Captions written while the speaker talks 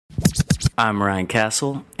I'm Ryan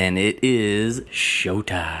Castle, and it is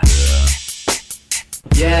showtime.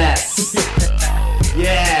 Yes!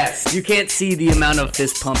 Yes! You can't see the amount of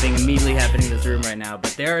fist pumping immediately happening in this room right now,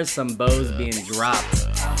 but there are some bows being dropped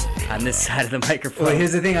on this side of the microphone. Well,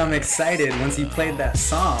 here's the thing, I'm excited. Once you played that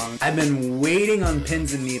song, I've been waiting on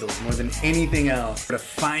pins and needles more than anything else to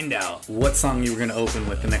find out what song you were going to open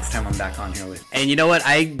with the next time I'm back on here with. And you know what?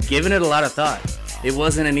 I've given it a lot of thought. It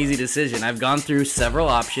wasn't an easy decision. I've gone through several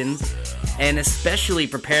options, and especially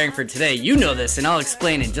preparing for today, you know this, and I'll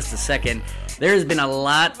explain in just a second. There has been a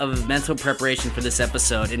lot of mental preparation for this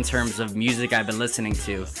episode in terms of music I've been listening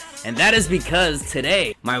to. And that is because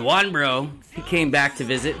today, my Juan bro, he came back to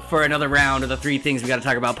visit for another round of the Three Things We Gotta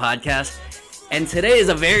Talk About podcast. And today is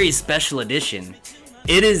a very special edition.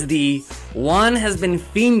 It is the Juan has been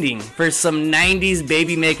fiending for some 90's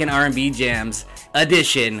baby-makin RnB jams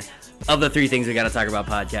edition of the Three Things We Gotta Talk About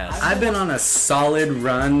podcast. I've been on a solid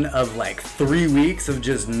run of like 3 weeks of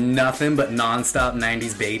just nothing but non-stop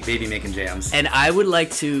 90's baby-makin jams. And I would like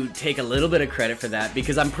to take a little bit of credit for that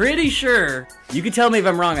because I'm pretty sure, you can tell me if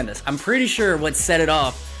I'm wrong on this, I'm pretty sure what set it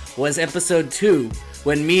off was episode 2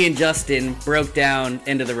 when me and Justin broke down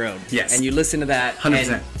End of the Road. Yes. And you listened to that.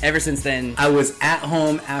 100%. And ever since then, I was at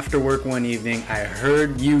home after work one evening. I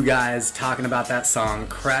heard you guys talking about that song,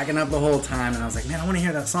 cracking up the whole time, and I was like, man, I want to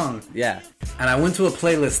hear that song. yeah. And I went to a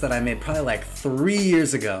playlist that I made probably like 3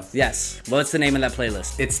 years ago. Yes. What's the name of that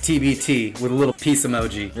playlist? It's TBT with a little peace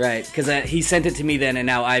emoji. Right. Because he sent it to me then, and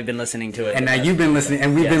now I've been listening to it. And now you've been listening,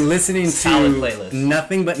 and we've been listening Solid to playlist.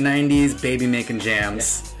 nothing but 90's baby-makin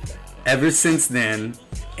jams ever since then.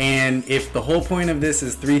 And if the whole point of this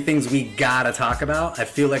is 3 things we gotta talk about, I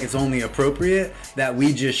feel like it's only appropriate that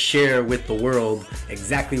we just share with the world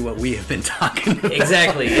exactly what we have been talking about.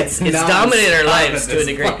 Exactly. It's dominated our lives to a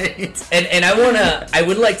degree. And I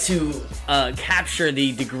would like to capture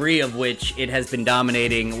the degree of which it has been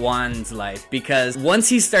dominating Juan's life, because once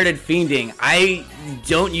he started fiending, I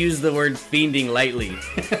don't use the word fiending lightly.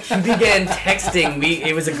 He began texting me.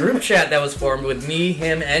 It was a group chat that was formed with me,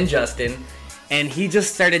 him, and Justin. And he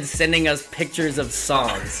just started sending us pictures of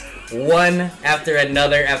songs, one after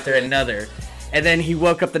another after another. And then he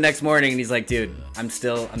woke up the next morning and he's like, dude, I'm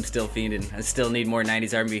still fiending. I still need more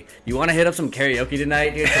 90's R&B. You want to hit up some karaoke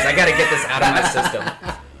tonight, dude? Because I got to get this out of my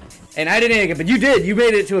system. And I didn't, but you did. You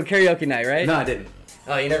made it to a karaoke night, right? No, I didn't.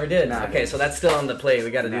 Oh, you never did? No, Okay, so that's still on the plate.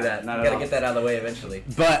 We got to do that. We not at got to all. get that out of the way eventually.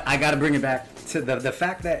 But I gotta bring it back to the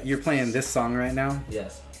fact that you're playing this song right now.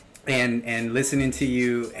 Yes. And listening to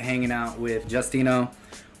you hanging out with Justino,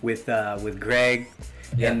 with Greg,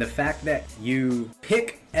 Yeah. and the fact that you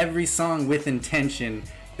pick every song with intention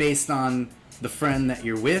based on the friend that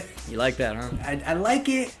you're with. You like that, huh? I like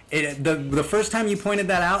it. The first time you pointed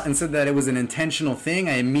that out and said that it was an intentional thing,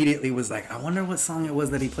 I immediately was like, I wonder what song it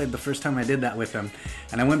was that he played the first time I did that with him.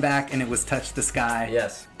 And I went back and it was Touch the Sky.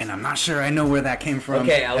 Yes. And I'm not sure I know where that came from.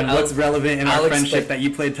 Okay, and what's relevant in our friendship that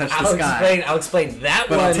you played Touch the Sky. I'll explain that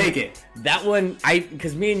But one. I'll take it. That one,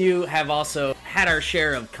 because me and you have also had our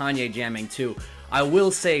share of Kanye jamming too. I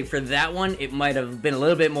will say for that one, it might have been a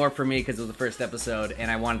little bit more for me because it was the first episode,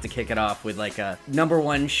 and I wanted to kick it off with like a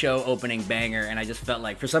 #1 show opening banger, and I just felt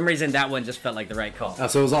like, for some reason, that one just felt like the right call. Oh,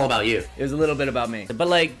 so it was all about you. It was a little bit about me. But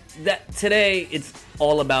like that today, it's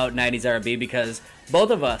all about 90's R&B because both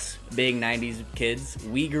of us, being 90's kids,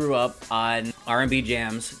 we grew up on R&B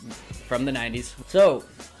jams from the 90's. So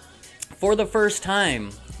for the first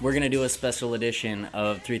time, we're going to do a special edition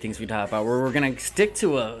of 3 Things We Talk About where we're going to stick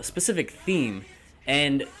to a specific theme.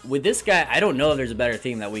 And with this guy, I don't know if there's a better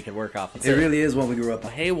theme that we could work off. It really is what we grew up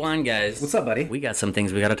on. Hey, Juan, guys. What's up, buddy? We got some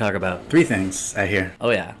things we got to talk about. 3 things, I hear.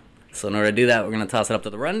 Oh, yeah. So in order to do that, we're going to toss it up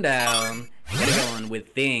to the rundown. Get it going with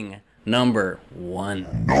thing number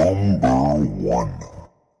 1. Number 1.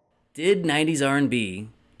 Did 90's R&B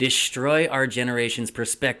destroy our generation's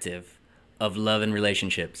perspective of love and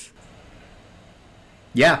relationships?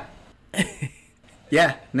 Yeah.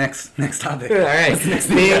 Yeah, next topic. All right.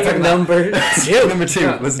 Thing number 2. Number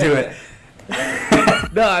 2, let's do it.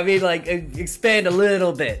 No, I mean, like, expand a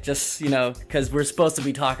little bit, just, you know, because we're supposed to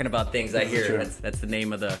be talking about things, I hear. Sure. That's the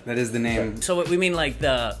name of the... That is the name. So we mean, like,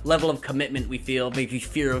 the level of commitment we feel, maybe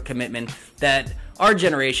fear of commitment, that our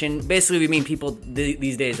generation, basically we mean people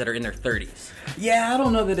these days that are in their 30s. Yeah, I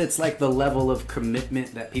don't know that it's like the level of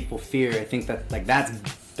commitment that people fear. I think that, like,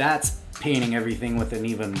 that's painting everything with an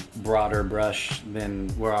even broader brush than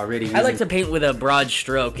we're already using. I like to paint with a broad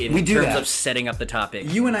stroke in We do terms that. of setting up the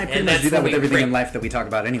topic. You and I pretty And much that's do that what with we everything bring. in life that we talk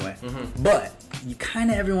about anyway. Mm-hmm. But you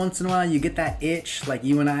kind of every once in a while you get that itch like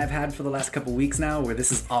you and I have had for the last couple weeks now where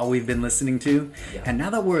this is all we've been listening to. Yeah. And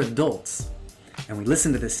now that we're adults and we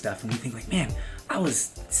listen to this stuff and we think like, man, I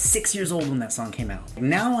was 6 years old when that song came out.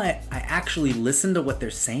 Now I actually listen to what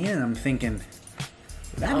they're saying and I'm thinking,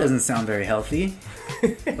 that doesn't sound very healthy.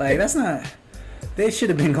 Like, that's not... They should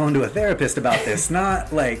have been going to a therapist about this.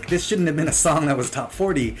 Not like, this shouldn't have been a song that was top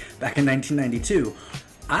 40 back in 1992.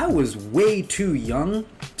 I was way too young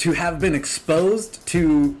to have been exposed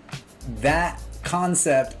to that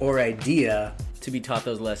concept or idea. To be taught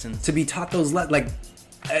those lessons. Like,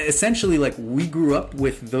 essentially, like, we grew up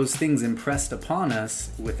with those things impressed upon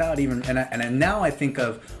us without even... And now I think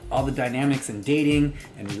of all the dynamics in dating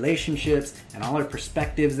and relationships and all our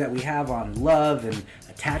perspectives that we have on love and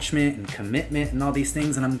attachment and commitment and all these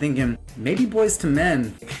things, and I'm thinking, maybe Boys to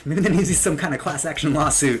Men, maybe there needs to be some kind of class action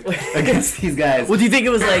lawsuit against these guys. Well, do you think it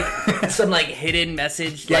was like some like hidden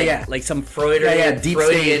message? Like some Freudian,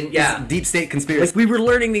 deep state conspiracy. Like, we were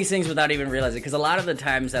learning these things without even realizing, because a lot of the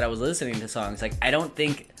times that I was listening to songs, like, I don't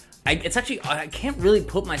think, I can't really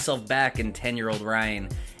put myself back in 10-year-old Ryan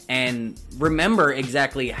and remember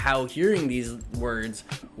exactly how hearing these words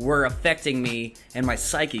were affecting me and my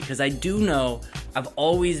psyche. Because I do know I've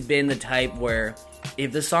always been the type where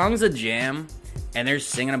if the song's a jam and they're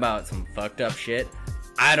singing about some fucked up shit,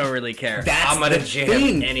 I don't really care. I'm gonna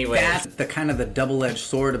jam anyway. That's the kind of the double-edged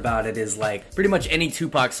sword about it, is like... Pretty much any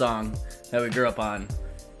Tupac song that we grew up on.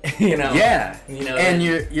 You know, yeah, you know, and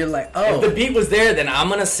you're like, oh, if the beat was there, then I'm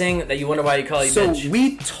gonna sing that. You wonder why you call you bitch. So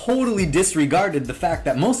we totally disregarded the fact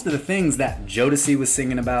that most of the things that Jodeci was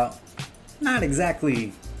singing about, not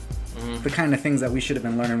exactly the kind of things that we should have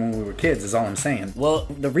been learning when we were kids, is all I'm saying. Well,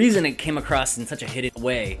 the reason it came across in such a hidden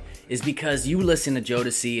way is because you listen to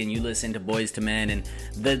Jodeci and you listen to Boys to Men, and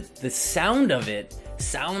the sound of it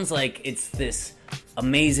sounds like it's this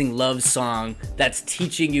amazing love song that's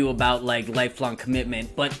teaching you about like lifelong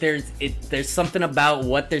commitment, but there's something about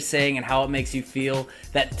what they're saying and how it makes you feel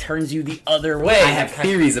that turns you the other way. I have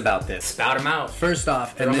theories about this. Spout them out. First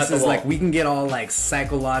off, and this is like, we can get all like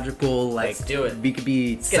psychological, like, let's do it. We could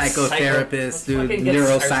be psychotherapists, do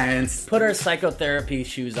neuroscience. Put our psychotherapy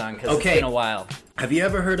shoes on, because it's been a while. Have you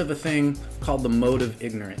ever heard of a thing called the mode of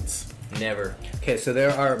ignorance? Never. Okay, so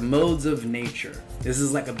there are modes of nature. This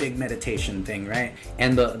is like a big meditation thing, right?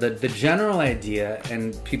 And the general idea,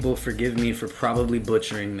 and people forgive me for probably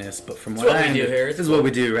butchering this, but from what I do here, this is what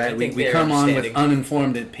we do, right? We come on with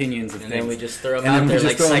uninformed opinions of things, and then we just throw them out there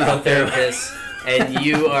like psychotherapists. And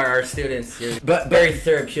you are our students. You're very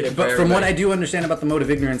therapeutic. But from what I do understand about the mode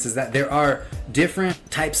of ignorance is that there are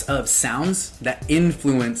different types of sounds that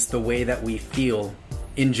influence the way that we feel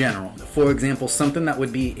in general. For example, something that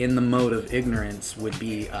would be in the mode of ignorance would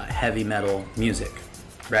be heavy metal music,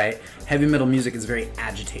 right? Heavy metal music is very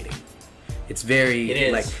agitating. It's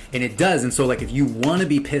very, and it does. And so, like, if you want to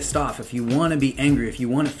be pissed off, if you want to be angry, if you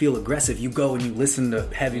want to feel aggressive, you go and you listen to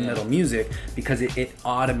heavy metal music, because it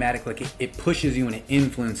automatically, like, it pushes you and it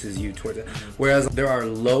influences you towards it. Whereas there are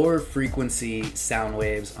lower frequency sound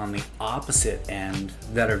waves on the opposite end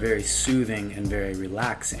that are very soothing and very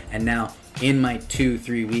relaxing. And now, in my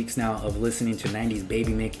 2-3 weeks now of listening to 90's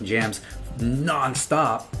baby-makin jams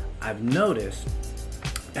non-stop, I've noticed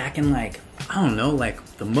back in, like, I don't know, like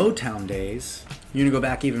the Motown days, you're gonna go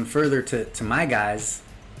back even further to my guys,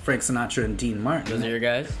 Frank Sinatra and Dean Martin. Those are your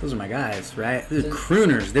guys? Those are my guys, right? They're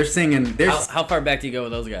crooners. They're singing. How far back do you go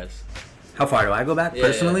with those guys? How far do I go back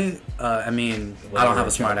personally? Yeah. I mean, I don't have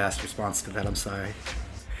a smart-ass response to that. I'm sorry.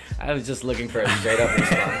 I was just looking for a straight-up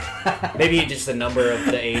response. Maybe just the number of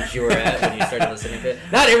the age you were at when you started listening to it.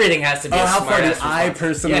 Not everything has to be a smart-ass response. How far did I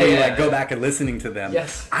personally go back and listening to them?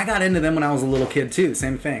 Yes. I got into them when I was a little kid, too.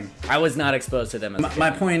 Same thing. I was not exposed to them as a kid.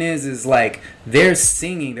 My point is like, they're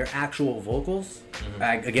singing their actual vocals.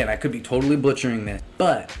 Again, I could be totally butchering this,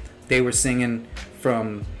 but they were singing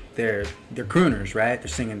from... They're crooners, right? They're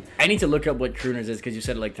singing. I need to look up what crooners is, because you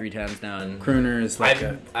said it like 3 times now. And crooners, like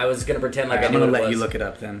I was gonna pretend like I knew I'm gonna what it let was. you look it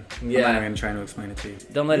up then. Yeah. I'm not even trying to explain it to you.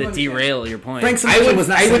 Don't let it derail your point. Frank Sinatra was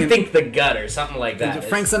not I singing, would think the gut or something like that.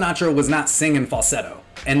 Frank Sinatra was not singing falsetto.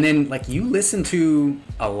 And then, like, you listen to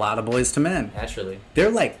a lot of Boys to Men. Naturally.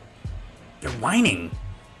 They're whining.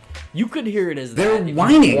 You could hear it as they're that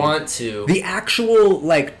whining. If you want to. The actual,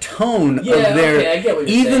 like, tone of their... I get what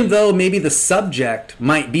you're even saying. though maybe the subject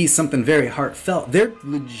might be something very heartfelt, they're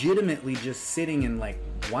legitimately just sitting and, like,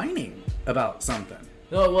 whining about something.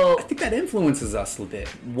 Oh, well... I think that influences us a bit.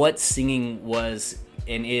 What singing was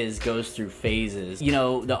and goes through phases. You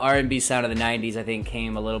know, the R&B sound of the 90's, I think,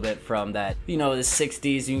 came a little bit from that. You know, the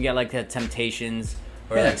 60's, you can get, like, the Temptations...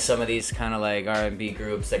 Or like some of these kind of like R&B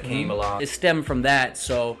groups that came along. It stemmed from that,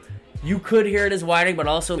 so you could hear it as whining, but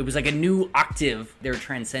also it was like a new octave. They were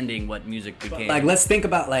transcending what music became. Like, let's think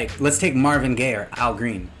about, like, let's take Marvin Gaye or Al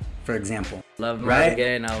Green, for example. Love Marvin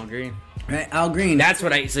Gaye and Al Green. Right, Al Green. That's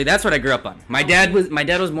what I grew up on. My dad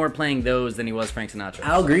was more playing those than he was Frank Sinatra.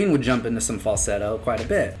 Al Green would jump into some falsetto quite a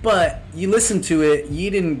bit. But you listen to it, you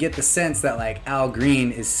didn't get the sense that like Al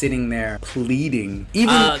Green is sitting there pleading.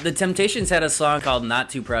 Even the Temptations had a song called "Not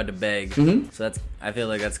Too Proud to Beg." Mm-hmm. So I feel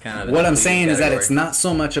like that's kind of what I'm saying is that it's not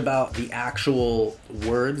so much about the actual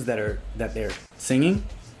words that they're singing.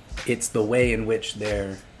 It's the way in which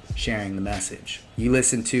they're sharing the message. You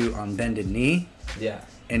listen to On Bended Knee. Yeah.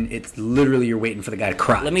 And it's literally you're waiting for the guy to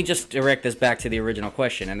cry. Let me just direct this back to the original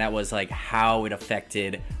question, and that was like how it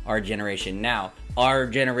affected our generation. Now, our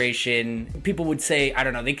generation, people would say, I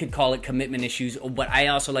don't know, they could call it commitment issues, but I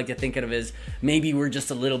also like to think of it as maybe we're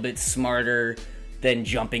just a little bit smarter than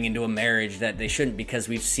jumping into a marriage that they shouldn't, because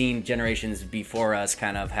we've seen generations before us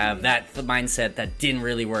kind of have that mindset that didn't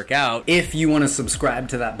really work out. If you want to subscribe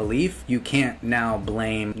to that belief, you can't now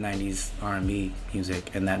blame 90s R&B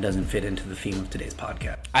music, and that doesn't fit into the theme of today's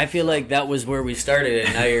podcast. I feel like that was where we started,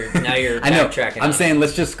 and now you're I know. backtracking. I'm saying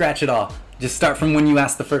let's just scratch it all. Just start from when you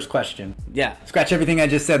asked the first question. Yeah. Scratch everything I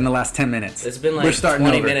just said in the last 10 minutes. It's been like We're starting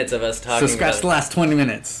 20 over. minutes of us talking. So scratch the last 20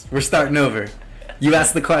 minutes. We're starting over. You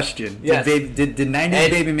asked the question. Yes. Did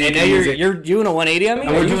 90s Baby Makin and now music... you're doing a 180 on me?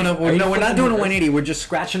 And we're not doing a 180. We're just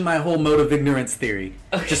scratching my whole mode of ignorance theory.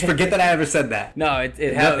 Okay. Just forget that I ever said that. No,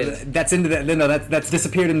 it happens. That's into that. No, that's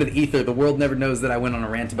disappeared into the ether. The world never knows that I went on a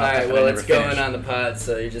rant about that. All right, well, it's going on the pod,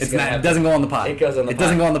 so you're just. It doesn't go on the pod. It goes on the pod. It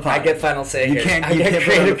doesn't go on the pod. I get final say You here. can't. I get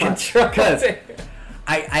creative control.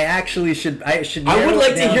 I actually should. I would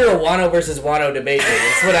like to hear a Wano versus Wano debate.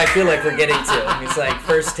 That's what I feel like we're getting to. It's like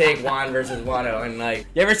first take Juan versus Wano, and like,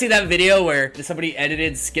 you ever see that video where somebody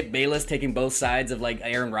edited Skip Bayless taking both sides of like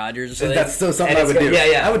Aaron Rodgers or something? That's still something I would do.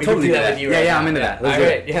 Yeah. I would totally do that. Yeah, I'm into that. All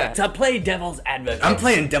right, yeah. To play devil's advocate. I'm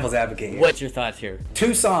playing devil's advocate here. What's your thoughts here?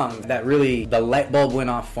 2 songs that really the light bulb went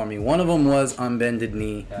off for me. One of them was On Bended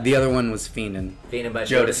Knee. Yeah. The other one was Fiendin'. Fiendin' by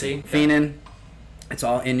Jodeci. Fiendin'. It's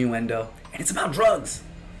all innuendo, and it's about drugs.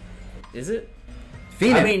 Is it?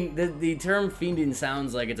 Fiendin'. I mean, the term fiending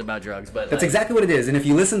sounds like it's about drugs, but that's exactly what it is. And if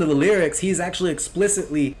you listen to the lyrics, he's actually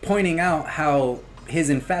explicitly pointing out how his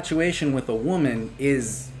infatuation with a woman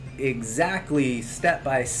is exactly step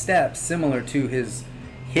by step similar to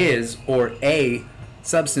his or a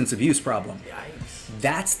substance abuse problem. Yikes.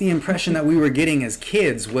 That's the impression that we were getting as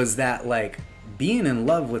kids, was that like being in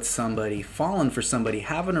love with somebody, falling for somebody,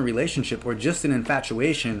 having a relationship, or just an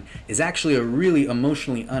infatuation is actually a really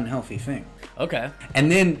emotionally unhealthy thing. Okay.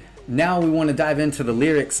 And then now we want to dive into the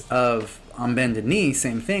lyrics of On Bended Knee.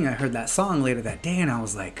 Same thing. I heard that song later that day, and I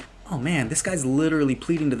was like, oh man, this guy's literally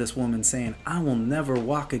pleading to this woman saying, I will never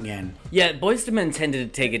walk again. Yeah, Boyz II Men tended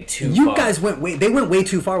to take it too far. You guys went way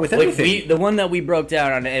too far with everything. The one that we broke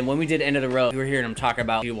down on, and when we did End of the Road, we were hearing him talk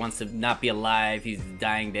about he wants to not be alive, he's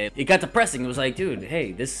dying day. It got depressing. It was like, dude,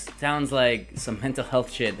 hey, this sounds like some mental health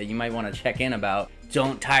shit that you might want to check in about.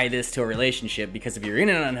 Don't tie this to a relationship, because if you're in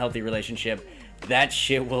an unhealthy relationship, that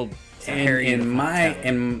shit will... In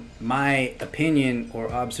my opinion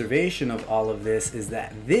or observation of all of this is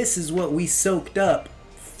that this is what we soaked up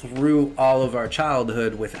through all of our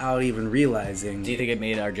childhood without even realizing. Do you think it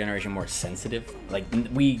made our generation more sensitive? Like,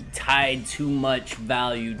 we tied too much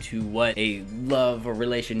value to what a love or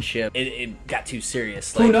relationship, it got too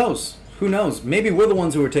serious. Like, Who knows? Maybe we're the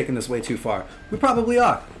ones who are taking this way too far. We probably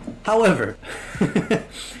are. However,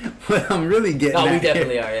 what I'm really getting at... we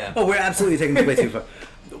definitely are, yeah. Oh, we're absolutely taking this way too far.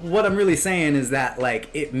 What I'm really saying is that, like,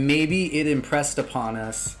 it impressed upon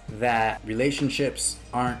us that relationships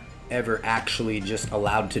aren't ever actually just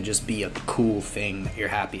allowed to just be a cool thing that you're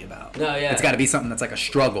happy about. No, yeah. It's got to be something that's like a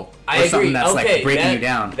struggle. I or agree. Something that's like breaking you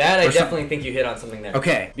down. That I definitely think you hit on something there.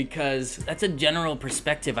 Okay. Because that's a general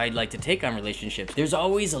perspective I'd like to take on relationships. There's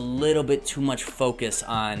always a little bit too much focus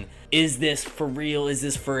on, is this for real? Is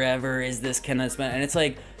this forever? Is this, can I spend? And it's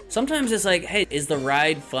like, sometimes it's like, hey, is the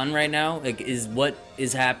ride fun right now? Like, is what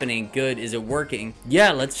is happening good? Is it working?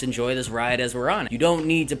 Yeah, let's enjoy this ride as we're on it. You don't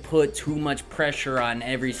need to put too much pressure on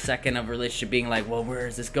every second of a relationship being like, well, where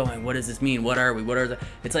is this going? What does this mean? What are we?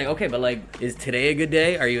 It's like, okay, but like, is today a good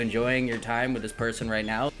day? Are you enjoying your time with this person right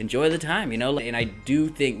now? Enjoy the time, you know? And I do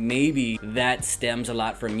think maybe that stems a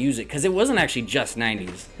lot from music, because it wasn't actually just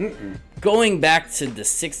 90s. Mm-mm. Going back to the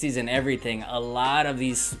 60s and everything, a lot of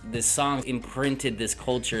these songs imprinted this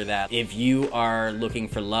culture that if you are looking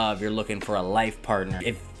for love, you're looking for a life partner.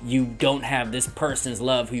 If you don't have this person's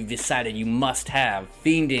love who you've decided you must have,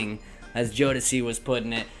 fiending, as Jodeci was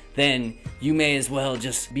putting it, then you may as well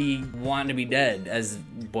just be wanting to be dead, as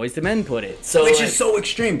Boyz II Men put it. So, which like, is so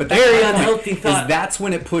extreme, but that's very my point, unhealthy thought. is that's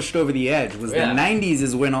when it pushed over the edge. Was the 90s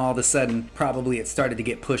is when all of a sudden probably it started to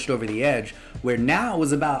get pushed over the edge, where now it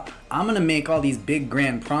was about, I'm going to make all these big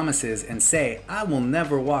grand promises and say, I will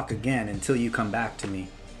never walk again until you come back to me.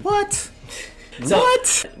 What? So,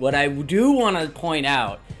 what? What I do want to point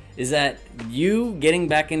out is that you getting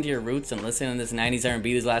back into your roots and listening to this 90s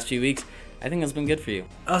R&B these last few weeks, I think it's been good for you.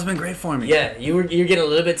 Oh, it's been great for me. Yeah, you're getting a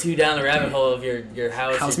little bit too down the rabbit hole of your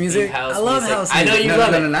house music. House I love music. house I music. know you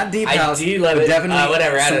love it. No, not deep house. I do love but it. Definitely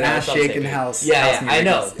whatever. I some don't know. ass shaking house. Yeah, house I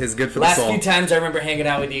know. Is good for Last the soul. few times I remember hanging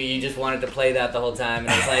out with you, you just wanted to play that the whole time, and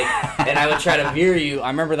it's like, and I would try to veer you. I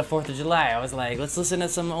remember the 4th of July. I was like, let's listen to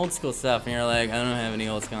some old school stuff, and you're like, I don't have any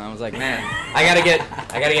old school. I was like, man, I gotta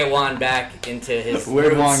get Juan back into his.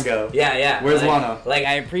 Where'd roots. Juan go? Yeah. Where's like, Juan? Like,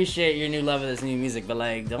 I appreciate your new love of this new music, but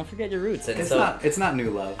like, don't forget your roots. And It's not new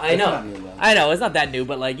love. I know, it's not that new,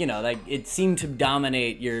 but like, you know, like it seemed to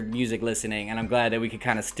dominate your music listening, and I'm glad that we could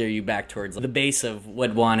kind of steer you back towards the base of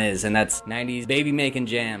what Juan is, and that's 90s baby-making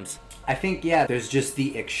jams. I think, there's just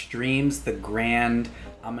the extremes, the grand,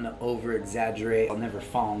 I'm gonna over-exaggerate, I'll never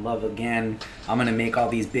fall in love again, I'm gonna make all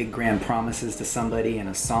these big grand promises to somebody in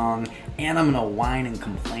a song, and I'm gonna whine and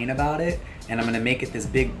complain about it, and I'm gonna make it this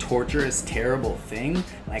big, torturous, terrible thing.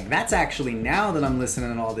 Like, that's actually, now that I'm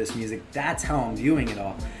listening to all this music, that's how I'm viewing it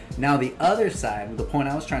all. Now, the other side, the point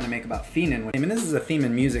I was trying to make about fiending, I mean, this is a theme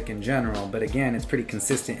in music in general, but again, it's pretty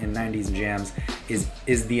consistent in 90s jams,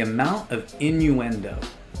 is the amount of innuendo,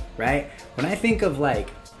 right? When I think of, like,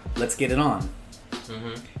 let's get it on,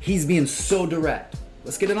 he's being so direct.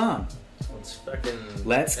 Let's get it on.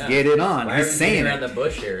 Let's get it on. Why He's saying around the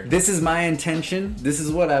bush here? This is my intention. This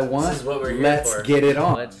is what I want. This is what we're here Let's for. get it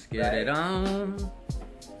on. Let's get it on.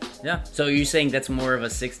 Yeah. So you're saying that's more of a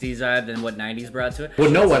 60s vibe than what 90s brought to it?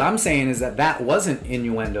 Well, no, what I'm saying is that wasn't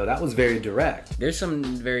innuendo. That was very direct. There's some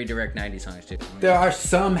very direct 90s songs too. There are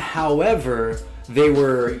some, however, they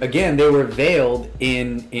were veiled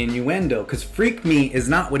in innuendo, because Freak Me is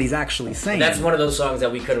not what he's actually saying. That's one of those songs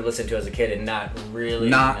that we could have listened to as a kid and not really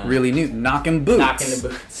knew. Knockin' Boots. Knockin' the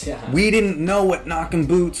Boots, yeah. We didn't know what Knockin'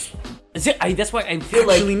 Boots that's why I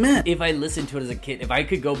feel actually like meant. If I listened to it as a kid, if I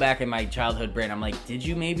could go back in my childhood brain, I'm like, did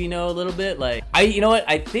you maybe know a little bit? Like, you know what?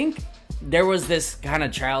 I think there was this kind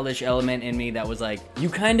of childish element in me that was like, you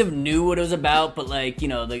kind of knew what it was about, but like, you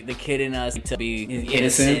know, the kid in us to be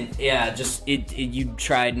innocent. Yeah, just you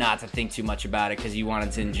tried not to think too much about it because you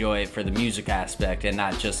wanted to enjoy it for the music aspect and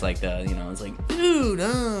not just like the, you know, it's like,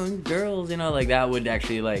 dude, girls, you know, like that would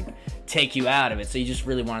actually like take you out of it. So you just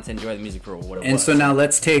really wanted to enjoy the music for what it was. And so now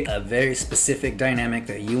let's take a very specific dynamic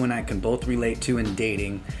that you and I can both relate to in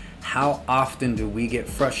dating. How often do we get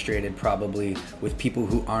frustrated probably with people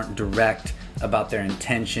who aren't direct about their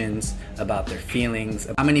intentions, about their feelings?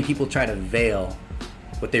 How many people try to veil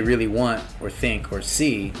what they really want or think or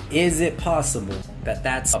see? Is it possible that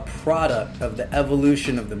that's a product of the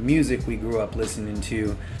evolution of the music we grew up listening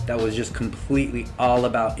to that was just completely all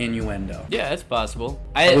about innuendo? Yeah, it's possible.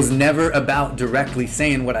 It was never about directly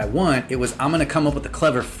saying what I want. It was, I'm going to come up with a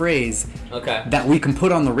clever phrase that we can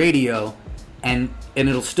put on the radio and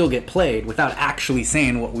it'll still get played without actually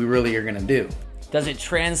saying what we really are going to do. Does it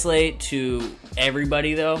translate to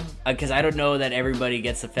everybody, though? Because I don't know that everybody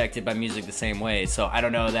gets affected by music the same way. So I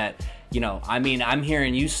don't know that, you know, I mean, I'm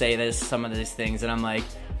hearing you say some of these things, and I'm like,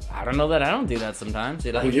 I don't know that I don't do that sometimes.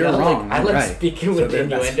 Well, you're wrong. Like, I like right. speaking with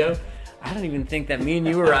innuendo. I don't even think that me and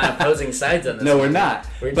you were on opposing sides on this. No, we're not.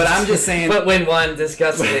 But I'm just saying. But when one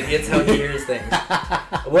discusses it, it's how he hears things.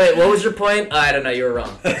 Wait, what was your point? Oh, I don't know. You were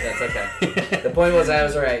wrong. That's okay. The point was I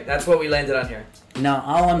was right. That's what we landed on here. No,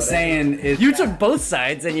 all I'm saying is... You took both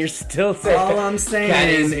sides and you're still saying... All I'm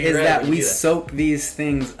saying is that we soak these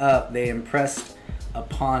things up. They impressed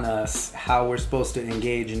upon us how we're supposed to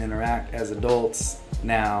engage and interact as adults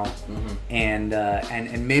now. Mm-hmm.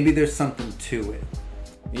 And maybe there's something to it.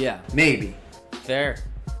 Yeah. Maybe. Fair.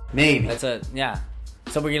 Maybe. Yeah.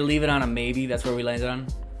 So we're gonna leave it on a maybe. That's where we landed on.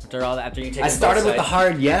 After you take. I started with the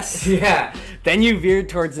hard yes. Yeah. Then you veered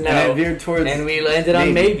towards no. And I veered towards. And we landed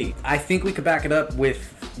on maybe. I think we could back it up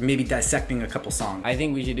with maybe dissecting a couple songs. I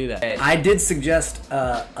think we should do that. I did suggest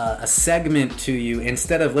a segment to you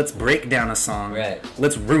instead of let's break down a song. Right.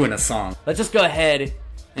 Let's ruin a song. Let's just go ahead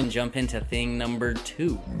and jump into thing number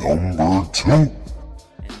 2. Number 2. And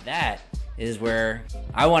that is where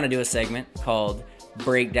I want to do a segment called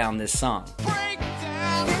Break Down This Song. Break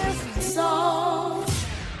down this song.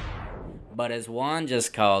 But as Juan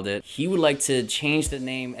just called it, he would like to change the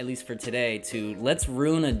name, at least for today, to Let's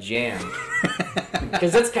Ruin a Jam.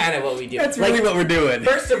 Because that's kind of what we do. That's really what we're doing.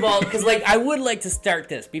 First of all, because I would like to start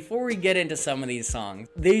this before we get into some of these songs.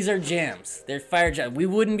 These are jams. They're fire jams. We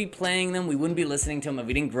wouldn't be playing them. We wouldn't be listening to them if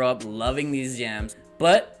we didn't grow up loving these jams.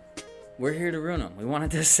 But we're here to ruin them. We want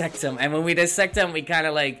to dissect them. And when we dissect them, we kind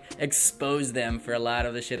of expose them for a lot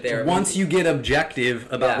of the shit they are. Once you get objective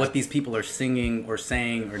about what these people are singing or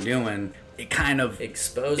saying or doing, it kind of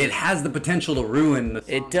exposes. It has the potential to ruin the song.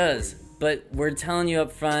 It does. But we're telling you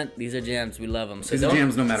up front, these are jams. We love them. So these are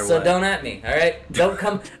jams no matter what. So don't at me, all right? Don't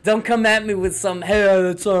come at me with some, hey,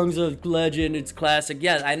 that song's a legend. It's classic.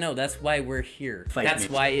 Yeah, I know. That's why we're here.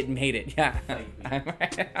 That's why it made it. Yeah.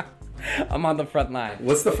 I'm on the front line.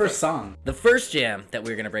 What's the first song? The first jam that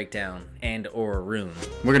we're going to break down and or ruin.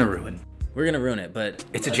 We're going to ruin. We're going to ruin it, but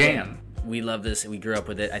it's a jam. We love this. We grew up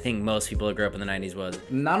with it. I think most people who grew up in the 90s was.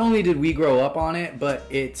 Not only did we grow up on it, but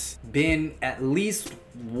it's been at least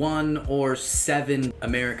 1 or 7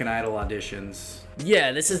 American Idol auditions.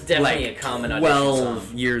 Yeah, this is definitely a common audition 12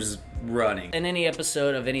 song. years running. In any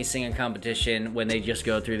episode of any singing competition, when they just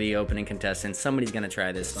go through the opening contestants, somebody's going to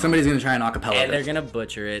try this song. Somebody's going to try an acapella. And they're going to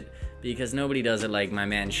butcher it because nobody does it like my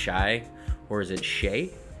man Shy. Or is it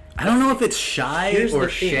Shay? I don't know if it's Shy or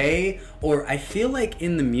Shay, or I feel like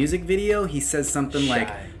in the music video he says something like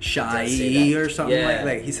Shy or something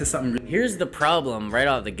like he says something. Here's the problem right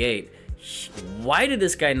off the gate. Why did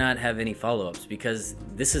this guy not have any follow-ups? Because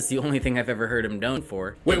this is the only thing I've ever heard him known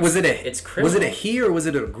for. Wait, was it a he or was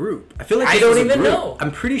it a group? I feel like I don't even know.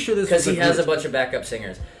 I'm pretty sure this was because he has a bunch of backup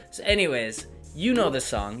singers. So anyways, you know the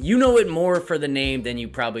song. You know it more for the name than you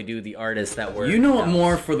probably do the artist that were. You know it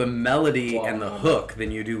more for the melody and the hook than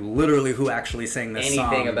you do literally who actually sang this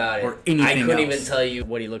song. Anything about it. Or anything I couldn't else. even tell you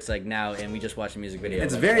what he looks like now, and we just watched a music video.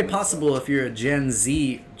 It's very possible if you're a Gen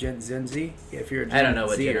Z? Yeah, if you're a Gen I don't know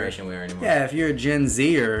what Zer, generation we are anymore. Yeah, if you're a Gen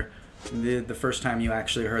Zer, the first time you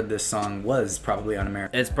actually heard this song was probably on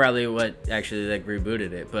America. It's probably what actually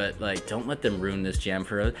rebooted it, but don't let them ruin this jam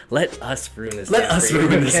for us. Let us ruin this jam. Let us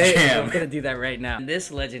ruin this jam. I'm gonna do that right now. This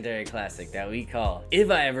legendary classic that we call If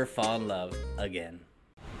I Ever Fall in Love Again.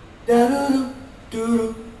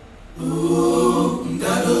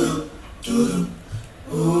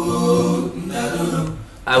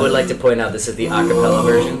 I would like to point out this is the acapella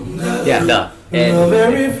version. Yeah. And the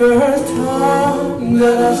very first time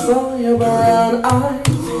that I saw your brown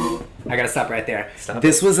eyes. I gotta stop right there. Stop.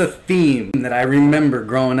 This was a theme that I remember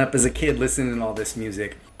growing up as a kid listening to all this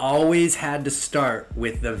music. Always had to start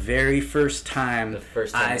with the very first time,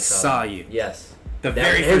 I saw you. Yes. The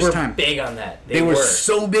very first time. They were big on that. They were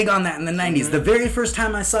so big on that in the 90s. Mm-hmm. The very first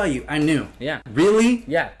time I saw you, I knew. Yeah. Really?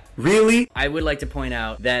 Yeah. Really? I would like to point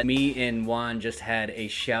out that me and Juan just had a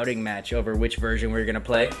shouting match over which version we were going to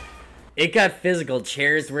play. It got physical.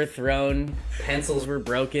 Chairs were thrown, pencils were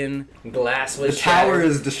broken, glass was shattered. The tower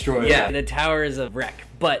is destroyed. Yeah, the tower is a wreck.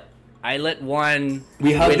 But I let Juan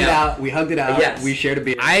We hugged it out. Yes. We shared a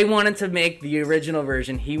beer. I wanted to make the original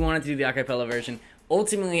version. He wanted to do the acapella version.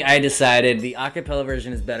 Ultimately, I decided the acapella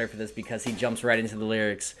version is better for this because he jumps right into the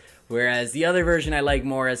lyrics. Whereas the other version I like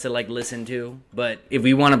more as to listen to. But if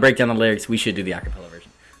we want to break down the lyrics, we should do the acapella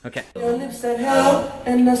version. Okay. Your lips said hello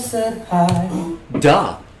and I said hi.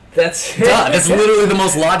 Duh. That's literally the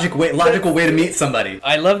most logical way to meet somebody.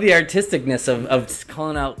 I love the artisticness of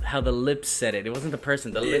calling out how the lips said it. It wasn't the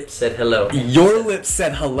person. The lips said hello. Your lips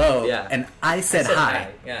said hello, Yeah. and I said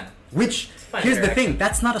hi. Yeah. Which, fine, here's the Eric. thing,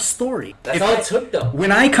 that's not a story. That's all it took, though.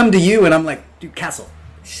 When I come to you and I'm like, dude, Castle,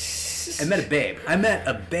 I met a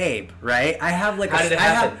babe, right? I have How did it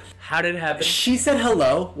happen? How did it happen? She said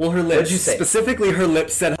hello. Well, her lips. What'd you say? Specifically, her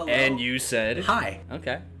lips said hello. And you said hi.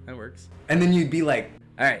 Okay, that works. And then you'd be like,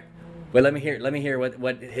 all right. Well, let me hear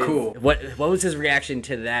what his, Cool. What was his reaction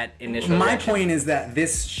to that initial my reaction? point is that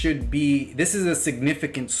this is a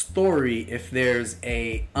significant story if there's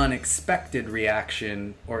a unexpected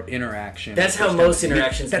reaction or interaction. That's how most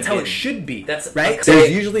interactions That's begin. how it should be. That's right. okay.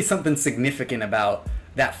 There's usually something significant about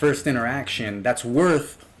that first interaction that's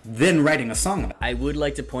worth then writing a song about. I would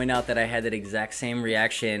like to point out that I had that exact same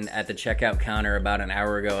reaction at the checkout counter about an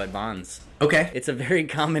hour ago at Bond's. Okay. It's a very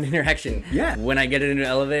common interaction. Yeah. When I get in an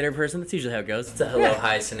elevator person, that's usually how it goes. It's a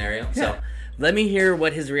hello-hi scenario. Yeah. So let me hear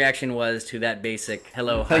what his reaction was to that basic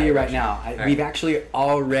hello-hi. I'll tell you right now, right. we've actually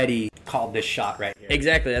already called this shot right here.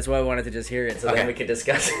 Exactly. That's why I wanted to just hear it so then we could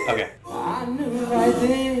discuss it. Okay. I knew right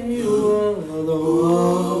then you were the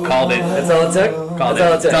one. Called it. That's all it took? Called That's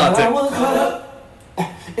all it took. That's all it I took. was caught up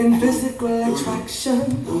in physical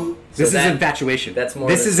attraction. This is infatuation. That's more.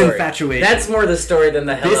 This the is story. infatuation. That's more the story than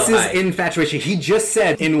the hello. This is infatuation. He just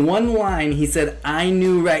said in one line. He said, "I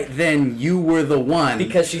knew right then you were the one."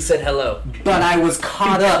 Because she said hello. But I was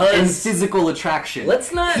caught up in physical attraction.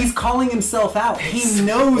 Let's not. He's calling himself out. He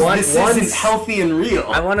knows this isn't healthy and real.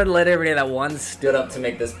 I wanted to let everybody know that one stood up to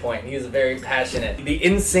make this point. He was very passionate. The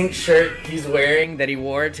NSYNC shirt he's wearing that he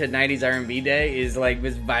wore to 90's R&B Day is like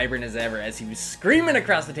as vibrant as ever as he was screaming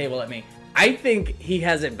across the table at me. I think he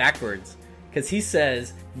has it backwards. Because he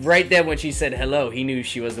says, right then when she said hello, he knew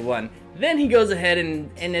she was the one. Then he goes ahead and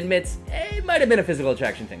admits, it might have been a physical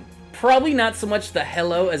attraction thing. Probably not so much the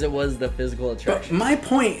hello as it was the physical attraction. But my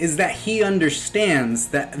point is that he understands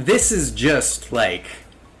that this is just like,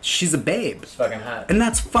 she's a babe. It's fucking hot. And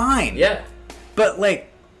that's fine. Yeah. But like,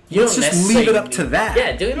 let's just leave it up to that.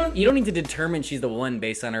 Yeah, you don't need to determine she's the one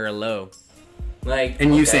based on her hello. Like,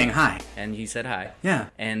 and you saying hi. And he said hi. Yeah.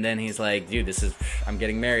 And then he's like, dude, I'm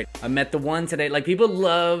getting married. I met the one today. Like, people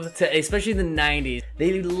love to, especially the 90s,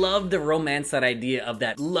 they love to romance that idea of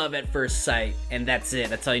that love at first sight. And that's it.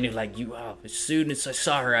 That's all you knew. Like, as soon as I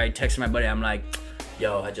saw her, I texted my buddy. I'm like,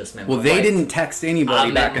 yo, I just met my wife. Well, they didn't text anybody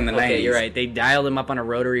back in the 90s. Okay, you're right. They dialed him up on a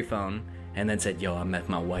rotary phone and then said, yo, I met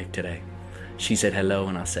my wife today. She said hello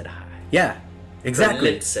and I said hi. Yeah. Exactly.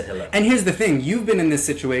 Her lips said hello. And here's the thing. You've been in this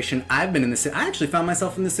situation. I've been in this. I actually found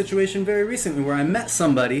myself in this situation very recently where I met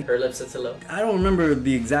somebody. Her lips said hello. I don't remember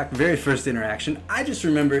the exact very first interaction. I just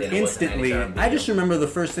remember instantly. I just remember the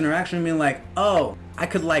first interaction being like, oh, I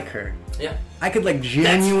could like her. Yeah. I could like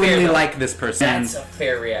genuinely like this person. That's a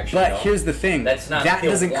fair reaction. But here's the thing. That's not that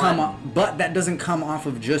doesn't come off. But that doesn't come off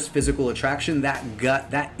of just physical attraction. That gut,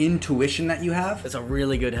 that intuition that you have. It's a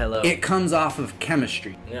really good hello. It comes off of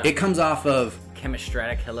chemistry. Yeah. It comes off of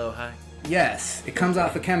chemistratic hello hi. Yes, it comes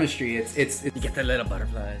off of chemistry. It's you get the little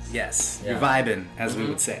butterflies. Yes, you're vibing, as we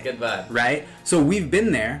would say. Good vibe. Right? So we've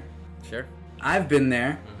been there. Sure. I've been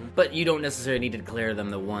there. But you don't necessarily need to declare them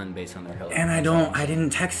the one based on their hello. And I didn't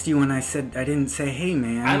text you when I didn't say, hey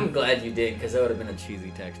man. I'm glad you did, because that would have been a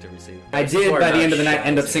cheesy text to receive. I did by the end of the night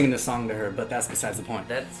end up singing this song to her, but that's besides the point.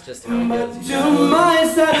 That's just how it goes. To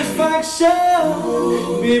my satisfaction,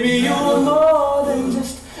 baby, you're more than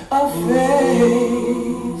just a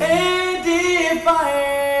face. And if I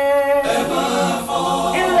ever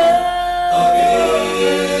fall in love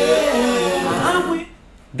again,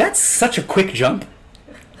 that's such a quick jump.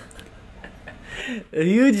 A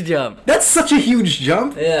huge jump. That's such a huge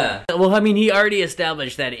jump. Yeah. Well, I mean, he already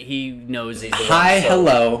established that he knows he's the one. Hi,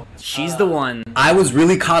 hello. She's the one. I was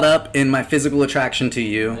really caught up in my physical attraction to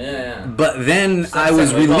you. Yeah. But then I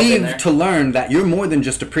was relieved to learn that you're more than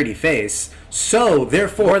just a pretty face. So,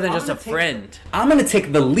 therefore... More than just a friend. I'm going to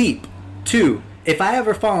take the leap, too. If I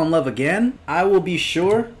ever fall in love again, I will be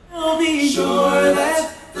sure... I'll be sure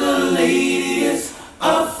that the lady is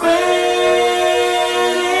a friend.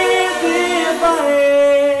 If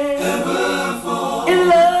I ever fall in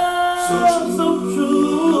love so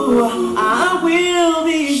true, I will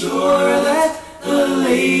be sure that the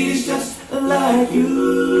lady's just like you.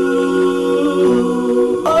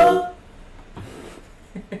 Oh.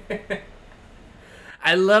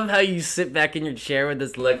 I love how you sit back in your chair with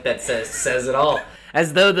this look that says it all.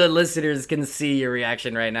 As though the listeners can see your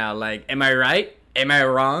reaction right now. Like, am I right? Am I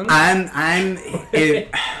wrong?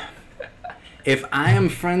 If I am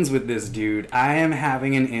friends with this dude, I am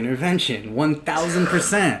having an intervention.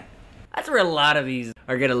 1,000%. That's where a lot of these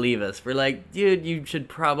are going to leave us. We're like, dude, you should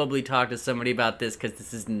probably talk to somebody about this because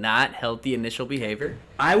this is not healthy initial behavior.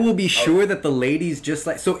 I will be sure that the ladies just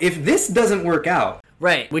like... So if this doesn't work out...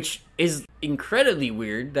 Right, which is incredibly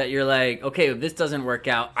weird that you're like, okay, if this doesn't work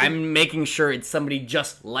out, I'm making sure it's somebody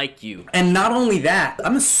just like you. And not only that,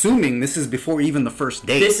 I'm assuming this is before even the first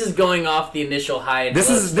date. This is going off the initial hi and This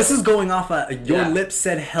is going off your lips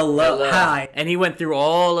said hello, hi. And he went through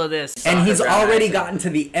all of this. And he's already gotten to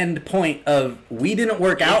the end point of, we didn't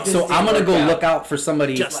work out, so I'm going to go look out for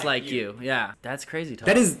somebody just like you. Yeah, that's crazy talk.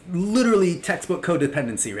 That is literally textbook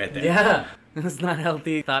codependency right there. Yeah. It's not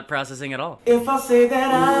healthy thought processing at all. If I say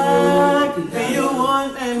that I could be your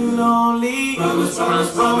one and only, promise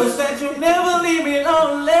that you'll never leave me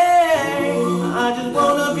lonely. I just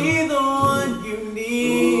wanna be the one you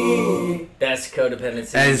need. That's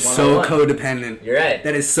codependency. That is so codependent. You're right.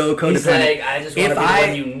 That is so codependent. He's like, I just want to be the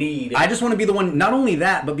one you need. I just want to be the one. Not only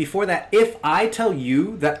that, but before that, if I tell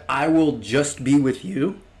you that I will just be with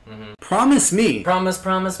you, promise me. Promise.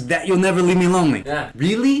 That you'll never leave me lonely. Yeah.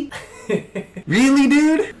 Really? Really,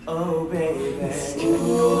 dude? Oh, baby, I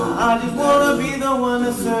just wanna be the one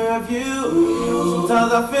to serve you.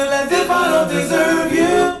 Sometimes I feel as if I don't deserve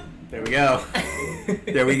you. There we go.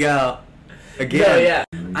 There we go. Again, No, yeah.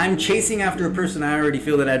 I'm chasing after a person I already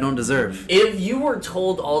feel that I don't deserve. If you were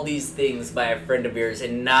told all these things by a friend of yours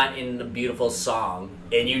and not in a beautiful song,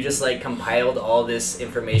 and you just like compiled all this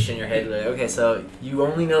information in your head, like, okay, so you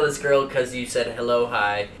only know this girl because you said hello,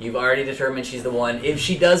 hi. You've already determined she's the one. If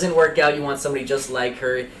she doesn't work out, you want somebody just like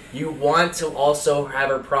her. You want to also have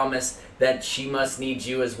her promise that she must need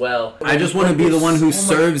you as well. I just want to be the one who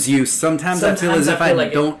serves you. Sometimes I feel as if I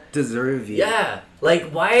like don't deserve you. Yeah.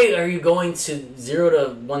 Like, why are you going to 0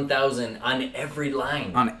 to 1,000 on every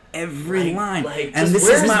line? On every line. Like, and this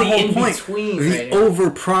where's is my the whole point. in-between The right now?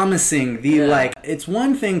 over-promising. The, like, it's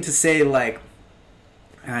one thing to say, like,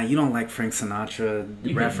 you don't like Frank Sinatra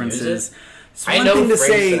You references. It's I one know thing to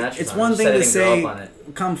Frank say, Sinatra it's songs. one I thing just to didn't grow say, up on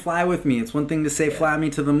it. come fly with me. It's one thing to say, fly me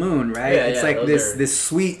to the moon, right? Yeah, it's yeah, like those this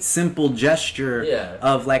sweet, simple gesture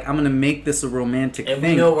of, like, I'm going to make this a romantic And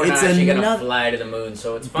thing. we know we're not actually going to another- fly to the moon,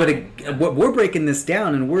 so it's fine. But we're breaking this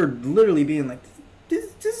down, and we're literally being like, this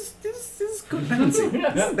is codependency.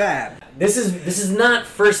 This is bad. This is not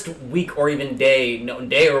first week or even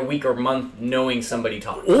day or week or month knowing somebody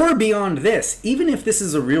talk. Or beyond this, even if this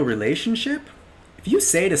is a real relationship, if you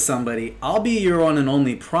say to somebody, I'll be your one and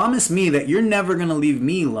only, promise me that you're never going to leave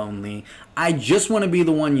me lonely. I just want to be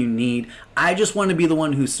the one you need. I just want to be the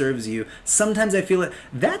one who serves you. Sometimes I feel it.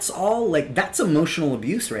 That's all, like, that's emotional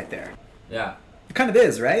abuse right there. Yeah. It kind of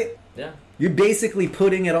is, right? Yeah. You're basically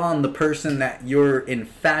putting it on the person that you're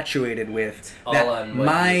infatuated with. All that on what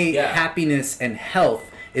my yeah. happiness and health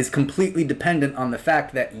is completely dependent on the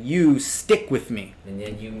fact that you stick with me. And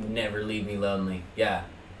then you never leave me lonely. Yeah.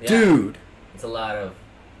 Yeah. Dude. It's a lot of...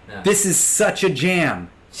 Yeah. This is such a jam.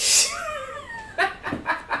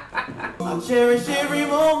 I cherish every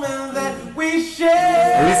moment that we share.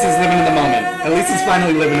 At least he's living in the moment. At least he's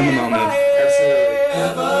finally living in the moment. Absolutely.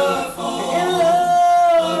 Ever fall in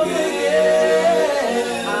love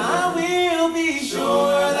again, I will be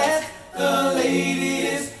sure that the lady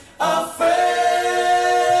is a friend.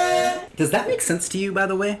 Does that make sense to you, by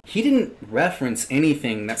the way? He didn't reference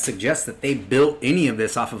anything that suggests that they built any of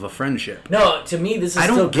this off of a friendship. No, to me, this is I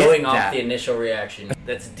don't still get going off that. the initial reaction.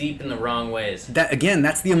 That's deep in the wrong ways. That, again,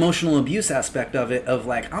 that's the emotional abuse aspect of it, of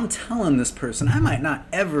like, I'm telling this person I might not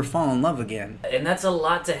ever fall in love again. And that's a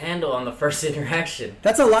lot to handle on the first interaction.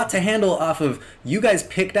 That's a lot to handle off of, you guys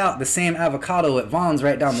picked out the same avocado at Vaughn's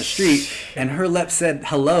right down the street, and her lips said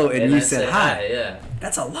hello, and you I said hi. Yeah.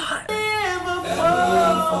 That's a lot. Ever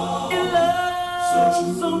fall in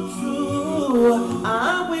love, so true.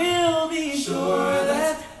 I will be sure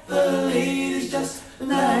that the lady's just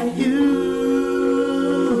like you,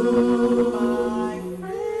 my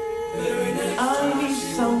friend. I need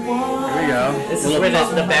someone. There we go. This is where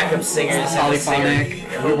the backup singers have to sing.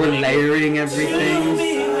 Polyphonic. We're layering everything.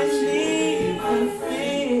 I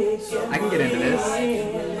I can get into this.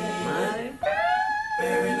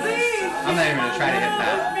 I'm not even gonna try to hit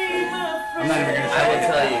that. I'm not even gonna try I to will hit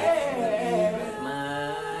tell that. you.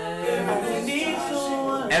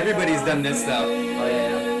 Everybody's done this though. Oh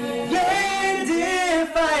yeah. And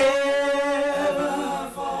if I ever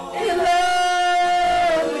fall in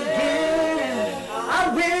love again,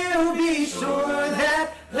 I will be sure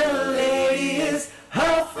that the lady is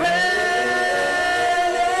her friend.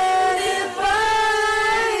 And if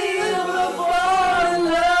I ever fall in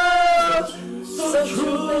love, so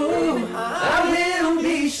true, I will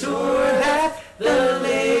be sure that the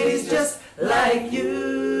lady's just like you.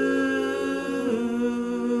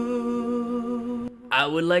 I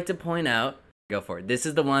would like to point out. Go for it. This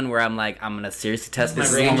is the one where I'm like, I'm gonna seriously test my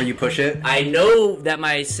This is the range. one where you push it? I know that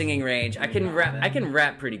my singing range, I can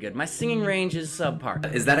rap pretty good. My singing range is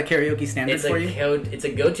subpar. Is that a karaoke standard It's for you? it's a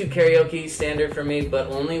go-to karaoke standard for me, but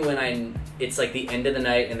only when it's like the end of the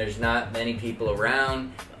night and there's not many people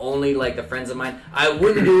around, only like the friends of mine. I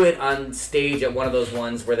wouldn't do it on stage at one of those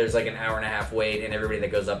ones where there's like an hour and a half wait and everybody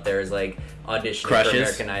that goes up there is like auditioning Crushes. for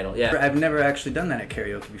American Idol. Yeah. I've never actually done that at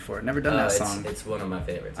karaoke before. Never done that song. It's one of my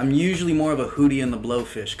favorites. I'm usually more of a Hootie and the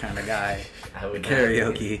Blowfish kind of guy. I would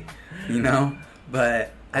Karaoke, you know?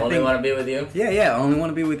 But I Only think... Want to Be With You? Yeah, Only Want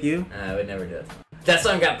to Be With You. I would never do it. That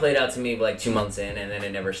song got played out to me like 2 months in, and then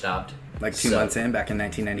it never stopped. Like 2 months in, back in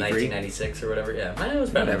 1993. 1996 or whatever, yeah. It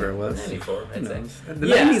was probably Whatever it was. 94, I'd say. The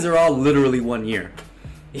 90s are all literally 1 year.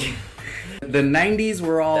 The 90s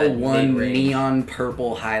were all That one mid-range. neon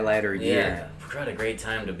purple highlighter Yeah. year. What a great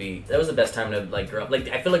time to be. That was the best time to like grow up. Like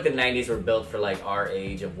I feel like the 90s were built for like our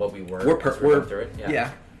age of what we were. We're as going through it.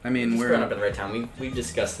 yeah. I mean, We're growing up at the right time. We've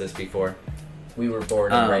discussed this before. We were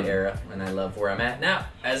born in the right era, and I love where I'm at now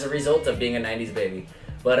as a result of being a 90s baby.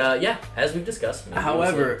 But yeah, as we've discussed. maybe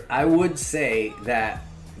However, I would say that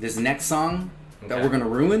this next song that we're gonna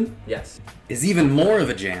ruin Yes. is even more of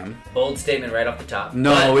a jam. Bold statement right off the top.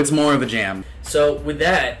 No, it's more of a jam. So with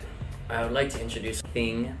that, I would like to introduce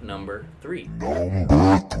thing number 3.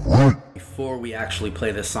 Before we actually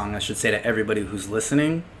play this song, I should say to everybody who's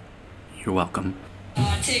listening, you're welcome.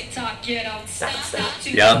 TikTok, get on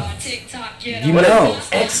Yeah. TikTok, get You on. know.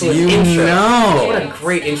 Excellent You intro. know. What a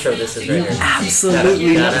great intro this is right here.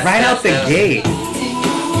 Absolutely. Right out the gate.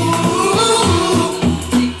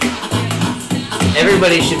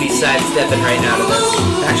 Everybody should be sidestepping right now to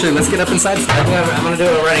this. Actually, let's get up inside. I'm gonna do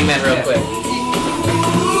a running man real quick.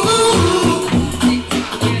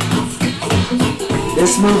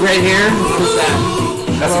 This move right here, what is that?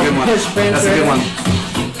 That's a good one. Push That's a good one.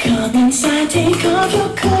 Come inside, take off your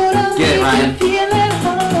coat. Get it, Ryan.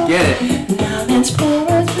 Get it. Now let's pour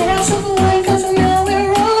a glass of wine, 'cause now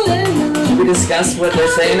we're rolling. Should we discuss what they're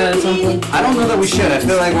saying at some point? I don't know that we should. I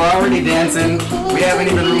feel like we're already dancing. We haven't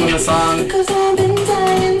even ruined the song. 'Cause I've been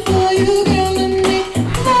dying for you, girl, and make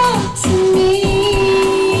love to me.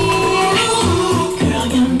 Girl,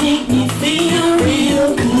 you make me feel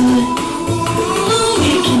real good.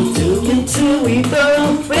 We can do it till we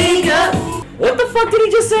both wake up. What the fuck did he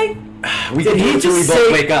just say? We Did can he do it till we just both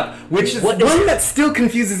say- wake up. Which is What is- one that still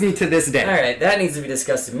confuses me to this day. Alright, that needs to be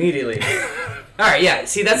discussed immediately. Alright, yeah,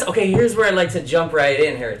 see that's, okay, here's where I'd like to jump right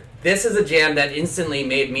in here. This is a jam that instantly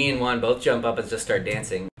made me and Juan both jump up and just start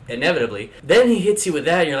dancing, inevitably. Then he hits you with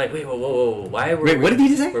that and you're like, wait, whoa, why were Wait, what did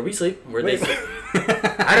he say? Were we sleep? Were they sleep?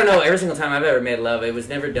 I don't know, every single time I've ever made love, it was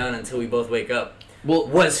never done until we both wake up. Well,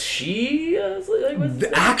 Was she, like, was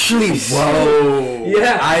actually, whoa.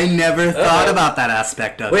 Yeah. I never thought about that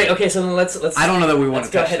aspect of Wait, it. okay, so then let's I don't know that we want let's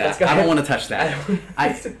to go touch ahead, that. let's go I ahead. don't want to touch that.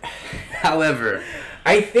 However,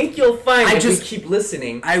 I think you'll find I if just- we keep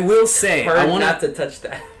listening, I will say, hard I want not to touch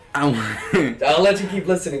that. I I'll let you keep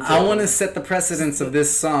listening to I it. want to set the precedence of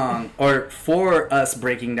this song, or for us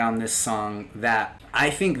breaking down this song, that I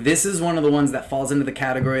think this is one of the ones that falls into the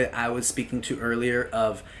category that I was speaking to earlier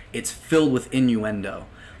of it's filled with innuendo.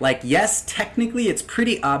 Like, yes, technically it's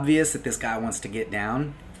pretty obvious that this guy wants to get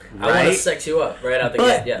down, I want to right? sex you up right out the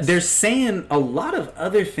But gate, yes. they're saying a lot of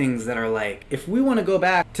other things that are like, if we want to go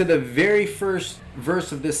back to the very first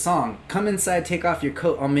verse of this song, come inside, take off your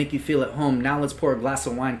coat, I'll make you feel at home. Now let's pour a glass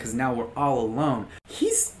of wine because now we're all alone.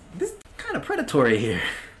 He's this kind of predatory here.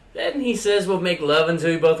 Then he says we'll make love until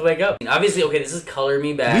we both wake up. Obviously, okay, this is Color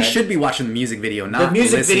Me Bad. We should be watching the music video, not The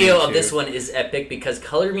music listening video to- of this one is epic because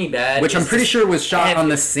Color Me Bad, which I'm is pretty just sure was shot heavy on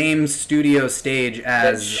the same studio stage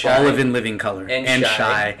as Shy. Olive in Living Color and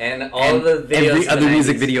Shy and all the videos every in other the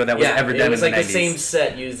music 90s. video that was Yeah, ever done it was in like the 90s. the same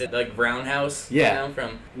set used at like Roundhouse, Yeah. you know,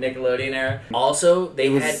 from Nickelodeon era. Also, they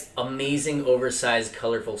was- had amazing oversized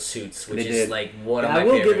colorful suits, which They is did. like one of I my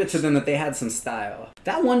will favorites. give it to them that they had some style.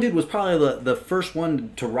 That one dude was probably the first one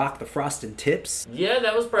to rock the frosted tips. Yeah,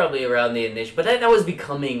 that was probably around the initial, but that was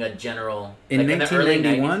becoming a general In like, the early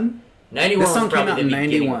 1991? 91 This song was probably came out the in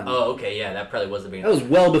beginning. 91. Oh, okay, yeah, that probably was the That beginning. was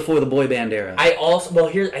well before the boy band era. I also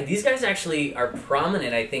these guys actually are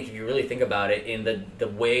prominent. I think if you really think about it, in the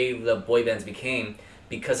way the boy bands became,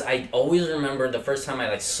 because I always remember the first time I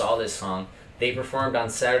like saw this song. They performed on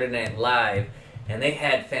Saturday Night Live, and they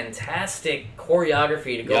had fantastic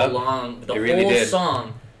choreography to go Yep. along with the They really whole did.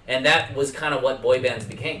 song. And that was kind of what boy bands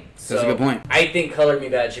became. So That's a good point. I think Color Me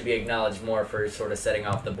Bad should be acknowledged more for sort of setting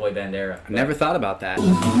off the boy band era. I never thought about that.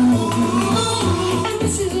 And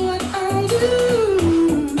this is what I'll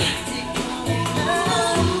do.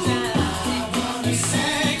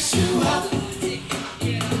 Sex you up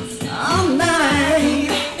all night.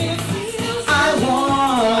 I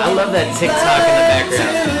want. I love that TikTok in the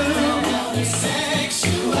background. Sex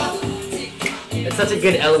you up. It's such a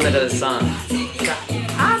good element of the song. I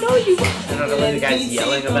know you. I don't know what the guy's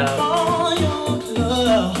yelling about. All your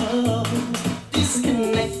clothes.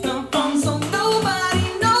 Disconnect the phone so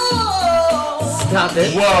nobody knows. Stop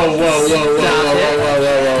it.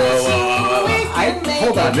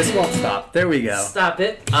 Hold on, this won't stop. There we go. Stop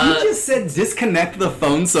it. You just said disconnect the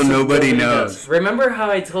phone so nobody knows. Remember how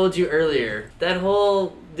I told you earlier, that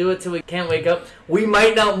whole do it till we can't wake up? We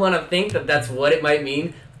might not want to think that that's what it might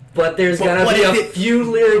mean, but there's But gonna what be if a it- few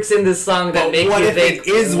lyrics in this song that But make what you if think it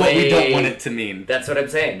is what we don't wait. want it to mean? That's what I'm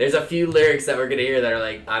saying. There's a few lyrics that we're gonna hear that are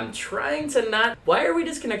like, I'm trying to not. Why are we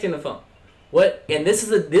disconnecting the phone? What? And this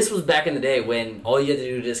was back in the day when all you had to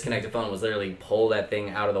do to disconnect a phone was literally pull that thing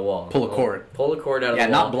out of the wall. Pull a cord. Pull a cord out of Yeah,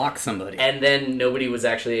 the wall. not block somebody. And then nobody was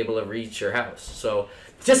actually able to reach your house. So,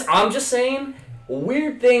 I'm just saying,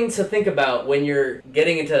 weird thing to think about when you're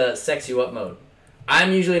getting into sex you up mode.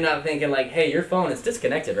 I'm usually not thinking like, hey, your phone is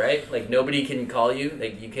disconnected, right? Like nobody can call you,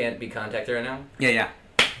 like you can't be contacted right now. Yeah.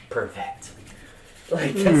 Perfect.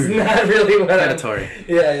 Like, that's not really what Predatory.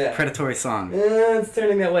 Yeah. Predatory song. It's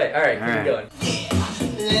turning that way. All right, keep going.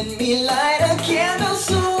 Let me light a candle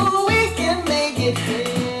so we can make it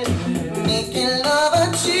fit. Making love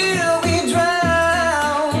until we drown.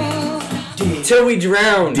 Till we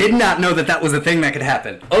drown. Did not know that was a thing that could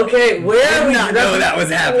happen. Okay, where are we Did not know that was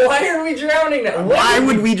happening. Why are we drowning now? Why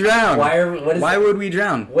would we drown? Why would we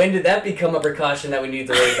drown? When did that become a precaution that we need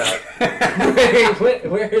to worry about?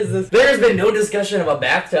 Where is this? There's been no discussion of a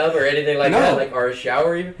bathtub or anything like that, like or a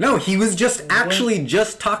shower even. No, he was just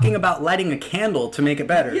just talking about lighting a candle to make it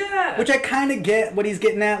better. Yeah. Which I kind of get what he's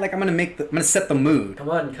getting at. Like I'm gonna set the mood. Come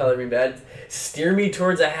on, Color Me Bad. Steer me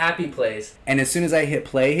towards a happy place. And as soon as I hit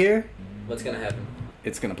play here, what's gonna happen?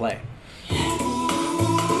 It's gonna play. Girl,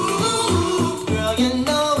 you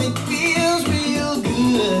know it feels real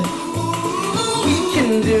good. We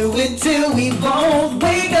can do it till we both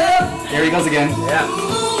wake up. There he goes again. Yeah.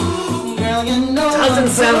 Girl, you know doesn't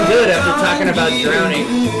sound good after talking about drowning.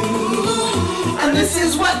 And this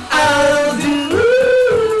is what I'll do.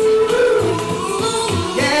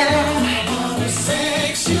 Yeah.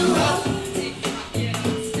 Sex you up.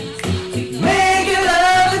 Make it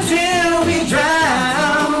love until we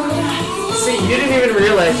drown. See, you didn't even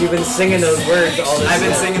realize you've been singing those words all this time. I've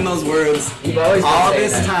been singing those words You've always been all saying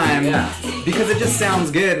this that. time. Yeah. Because it just sounds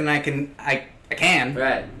good and I can.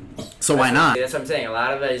 Right. So why not? That's what I'm saying. A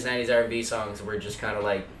lot of these 90s R&B songs were just kind of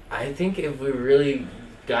like, I think if we really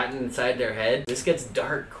gotten inside their head, this gets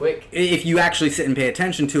dark quick. If you actually sit and pay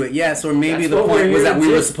attention to it, yes. Or maybe That's the what point we're was that here we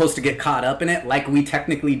to were do. supposed to get caught up in it like we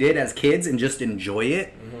technically did as kids and just enjoy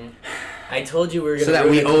it. I told you we were going to So that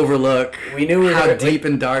we overlook we knew we were how gonna, deep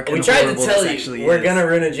and dark we and tried to horrible tell this you, actually we're is. going to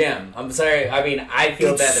ruin a jam. I'm sorry. I mean, I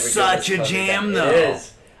feel It's bad that we're such doing a this jam, fucking though. It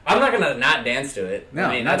is. I'm not going to not dance to it. No,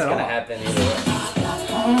 I mean, not that's at going to all. happen either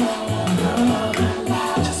way.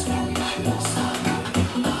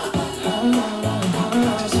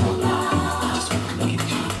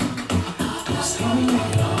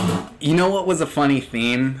 You know what was a funny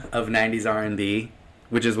theme of 90s R&B,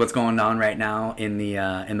 which is what's going on right now in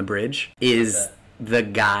the bridge, is the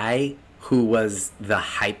guy who was the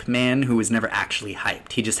hype man who was never actually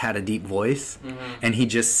hyped. He just had a deep voice, and he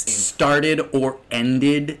just started or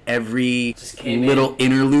ended every little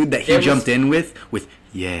interlude that he jumped in with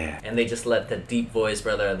yeah. And they just let the deep voice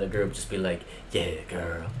brother of the group just be like, yeah,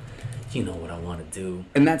 girl, you know what I want to do.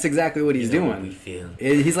 And that's exactly what he's You know doing. what we feel.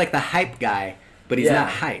 He's like the hype guy, but he's not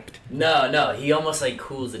hyped. No, he almost like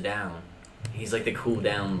cools it down. He's like the cool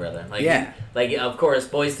down brother. Like, Yeah. Of course,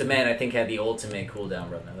 Boyz II Men I think had the ultimate cool down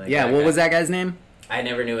brother. Like, Yeah, what was that guy's name? I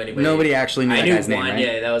never knew anybody. Nobody actually knew that guy's name,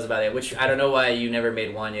 Wanye, right? that was about it. Which I don't know why you never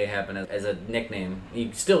made Wanye happen as a nickname. You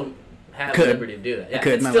still have Could. liberty to do that. Yeah,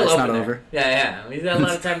 Could. it's My still life's not open there. over. Yeah. He's got a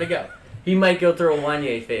lot of time to go. He might go through a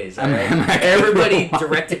Wanye phase. All I right? might go Everybody through a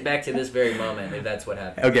direct it back to this very moment if that's what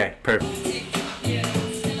happened. Okay, perfect.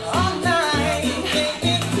 All night.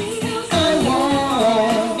 I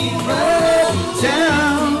want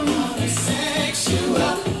down. Sex you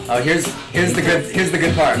up. Oh, here's the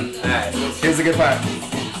good part. All right. Here's the good part.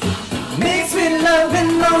 Makes me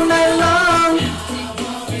loving all night long.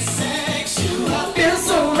 Sex you up. Feels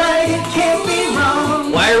so right, it can't be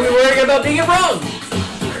wrong. Why are we worrying about being wrong?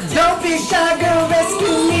 Don't be shy, girl,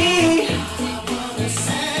 rescue me.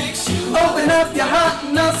 Sex you up. Open up your heart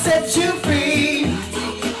and I'll set you free.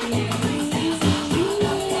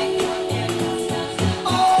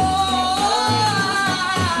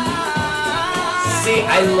 See,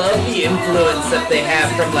 I love the influence that they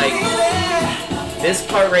have from like this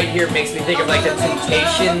part right here makes me think of like the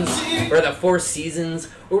Temptations or the Four Seasons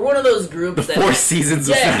or one of those groups. The that Four Seasons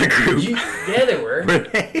was not a group. Yeah, they were. Were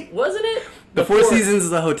they? Wasn't it? The Four Seasons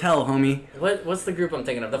is a hotel, homie. What's the group I'm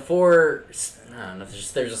thinking of? The Four. I don't know.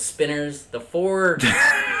 There's a Spinners. The Four.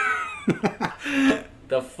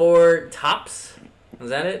 The Four Tops.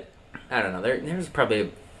 Was that it? I don't know. There's probably a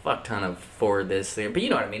fuck ton of Four this thing, but you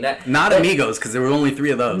know what I mean. Not Amigos, because there were only 3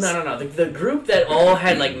 of those. No. The group that all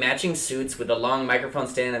had like matching suits with a long microphone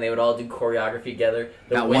stand, and they would all do choreography together.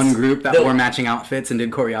 One group that wore matching outfits and did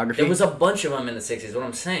choreography. There was a bunch of them in the 60s. What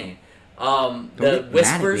I'm saying. The get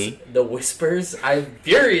mad at me. Whispers. I'm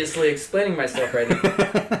furiously explaining myself right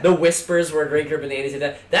now. The Whispers were a great group in the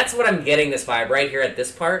 80s. That's what I'm getting this vibe right here at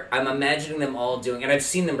this part. I'm imagining them all doing, and I've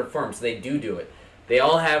seen them perform, so they do it. They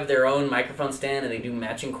all have their own microphone stand, and they do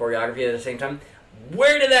matching choreography at the same time.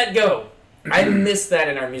 Where did that go? I missed that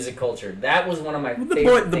in our music culture. That was one of my favorite The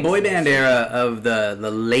things boy to band see. era of the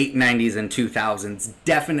late 90s and 2000s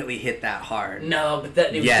definitely hit that hard. No,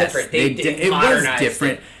 but it was Yes, different. it was modernized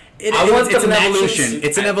different. It's an evolution.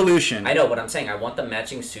 It's an evolution. I know what I'm saying. I want the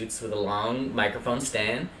matching suits with a long microphone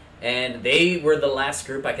stand And they were the last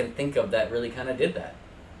group I can think of that really kind of did that.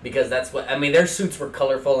 Because that's what, I mean, their suits were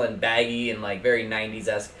colorful and baggy and like very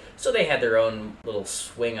 90s-esque. So they had their own little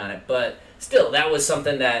swing on it. But still, that was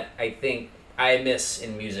something that I think I miss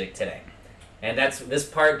in music today. And that's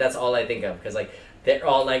all I think of. Because like, they're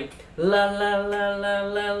all like, la la la la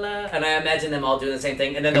la la. And I imagine them all doing the same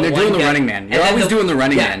thing. And then they're doing the Running Man. You're always doing the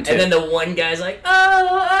Running Man, too. And then the one guy's like,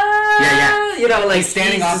 oh. Yeah. You know, like he's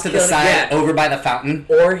standing off to the side over by the fountain.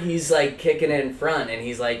 Or he's like kicking it in front and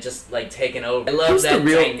he's like just like taking over. I love that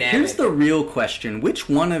dynamic. Here's the real question. Which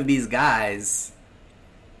one of these guys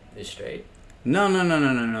is straight? No.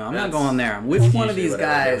 I'm not going there. Which one of these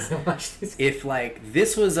guys, if like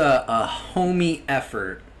this was a homie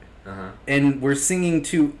effort, and we're singing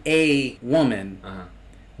to a woman,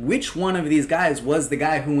 which one of these guys was the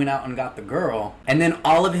guy who went out and got the girl, and then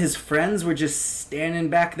all of his friends were just standing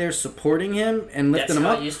back there supporting him and lifting him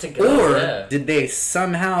up? It used to go, or did they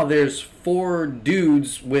somehow, there's 4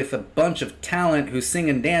 dudes with a bunch of talent who sing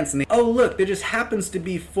and dance, and oh look, there just happens to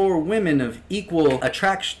be 4 women of equal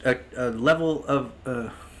attraction, level of,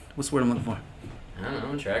 what's the word I'm looking for? I don't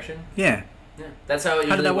know, attraction? Yeah. Yeah, that's how.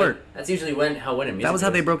 How did that work? That's usually how it went in music. That was how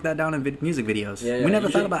they broke that down in music videos. Yeah. We never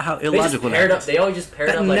thought about how illogical that was. They always just paired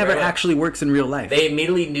up. That never actually works in real life. They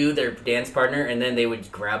immediately knew their dance partner, and then they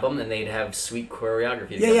would grab them, and they'd have sweet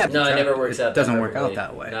choreography. Yeah. No, it never works out. It doesn't work out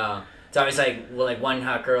that way. No. It's always like, one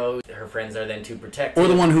hot girl, her friends are then to protect her. Or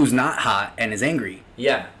the one who's not hot and is angry.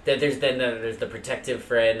 Yeah. There's the protective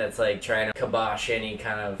friend that's like trying to kibosh any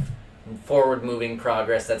kind of forward-moving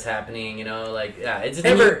progress that's happening, you know, like it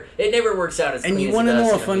never works out as. And you want to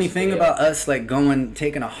know a funny thing about us, like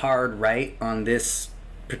taking a hard right on this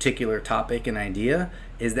particular topic and idea,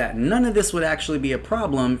 is that none of this would actually be a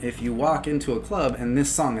problem if you walk into a club and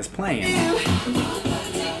this song is playing.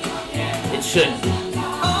 It shouldn't.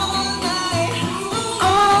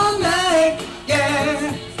 All night,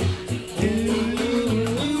 yeah.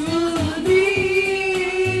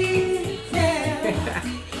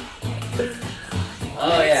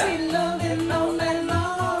 Oh yeah.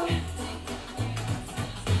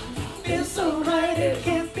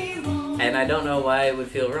 And I don't know why it would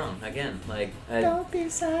feel wrong. Again, like don't be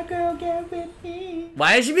sad, girl, get with me.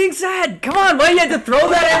 Why is she being sad? Come on, why you have to throw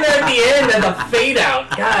that in there at the end and the fade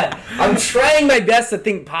out? God, I'm trying my best to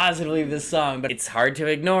think positively of this song, but it's hard to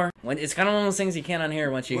ignore. It's kind of one of those things you can't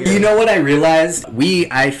unhear once you hear it. You know what I realized?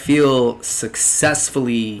 I feel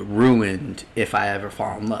successfully ruined if I ever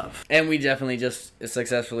fall in love. And we definitely just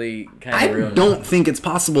successfully kind of ruined. I don't think it's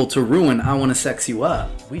possible to ruin I Want to Sex You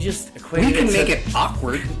Up. We just equated We can make it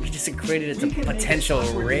awkward. We just equated it to potential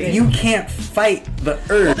rape. You can't fight the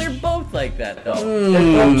urge. Well, they're both like that, though.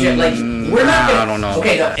 They're both we're not gonna, I don't know.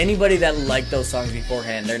 Okay, no, anybody that liked those songs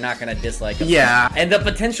beforehand, they're not gonna dislike them. Yeah. And the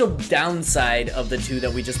potential downside of the two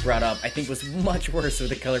that we just brought up, I think, was much worse with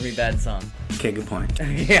the Color Me Bad song. Okay, good point.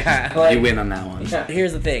 Yeah. Like, you win on that one. Yeah.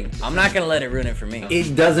 Here's the thing. I'm not gonna let it ruin it for me.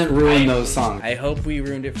 It doesn't ruin those songs. I hope we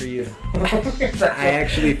ruined it for you. I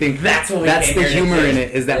actually think that's the humor in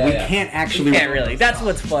it, is that we can't actually. We can't really. That's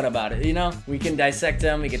what's fun about it, you know? We can dissect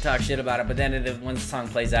them, we can talk shit about it, but then once the song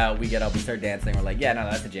plays out, we get up, we start dancing, we're like, yeah, no,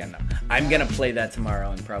 that's a jam now. I'm gonna play that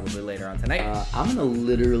tomorrow and probably later on tonight. I'm gonna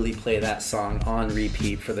literally play that song on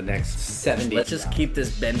repeat for the next 70. Let's just keep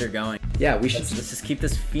this bender going. Yeah, we should. Let's just keep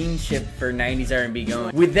this fiendship for 90s R&B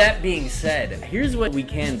going. With that being said, here's what we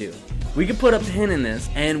can do. We could put a pin in this,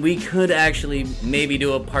 and we could actually maybe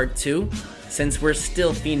do a part 2, since we're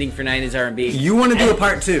still fiending for 90s R&B. You want to do a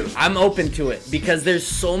part 2? I'm open to it, because there's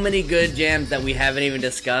so many good jams that we haven't even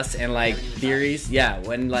discussed, and like theories. Yeah,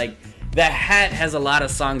 when like The Hat has a lot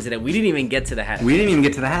of songs in it. We didn't even get to The Hat. We didn't even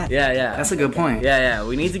get to The Hat. Yeah. That's a good point. Yeah.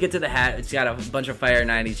 We need to get to The Hat. It's got a bunch of fire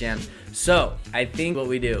 90s jams. So, I think what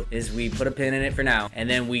we do is we put a pin in it for now, and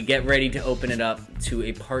then we get ready to open it up to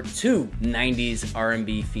a part 2 90s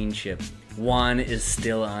R&B fiendship. Juan is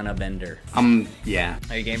still on a bender. Yeah.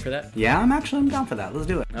 Are you game for that? Yeah, I'm down for that. Let's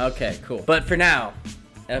do it. Okay, cool. But for now,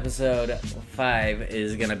 episode 5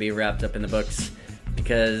 is gonna be wrapped up in the books,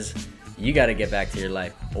 because you gotta get back to your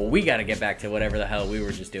life. Well, we gotta get back to whatever the hell we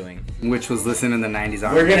were just doing. Which was listening to the 90s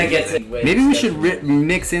R&B. We're gonna get to... Maybe we should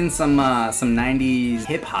mix in some 90s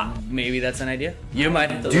hip-hop. Maybe that's an idea. You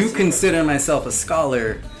might have to do consider myself a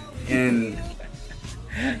scholar in...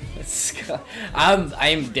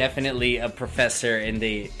 I'm definitely a professor in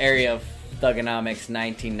the area of thugonomics,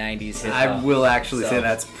 1990s hip-hop. I will actually say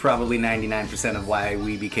that's probably 99% of why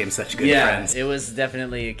we became such good friends. It was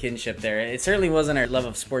definitely a kinship there. It certainly wasn't our love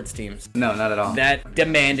of sports teams. No, not at all. That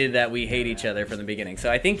demanded that we hate each other from the beginning.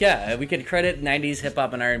 So I think, we could credit 90s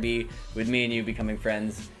hip-hop and R&B with me and you becoming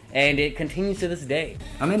friends. And it continues to this day.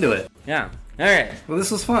 I'm into it. Yeah. All right. Well,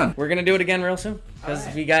 this was fun. We're going to do it again real soon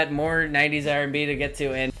because we got more 90s R&B to get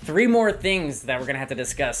to and 3 more things that we're going to have to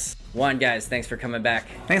discuss. Juan, guys, thanks for coming back.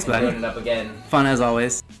 Thanks, buddy. Loading it up again. Fun as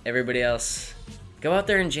always. Everybody else, go out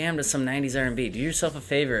there and jam to some 90s R&B. Do yourself a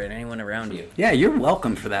favor and anyone around you. Yeah, you're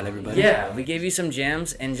welcome for that, everybody. Yeah, we gave you some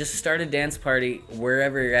jams and just start a dance party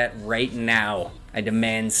wherever you're at right now. I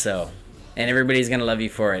demand so. And everybody's going to love you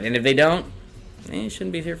for it. And if they don't, you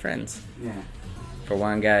shouldn't be your friends. Yeah. For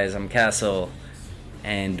Juan, guys, I'm Castle.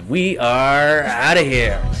 And we are out of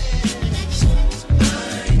here.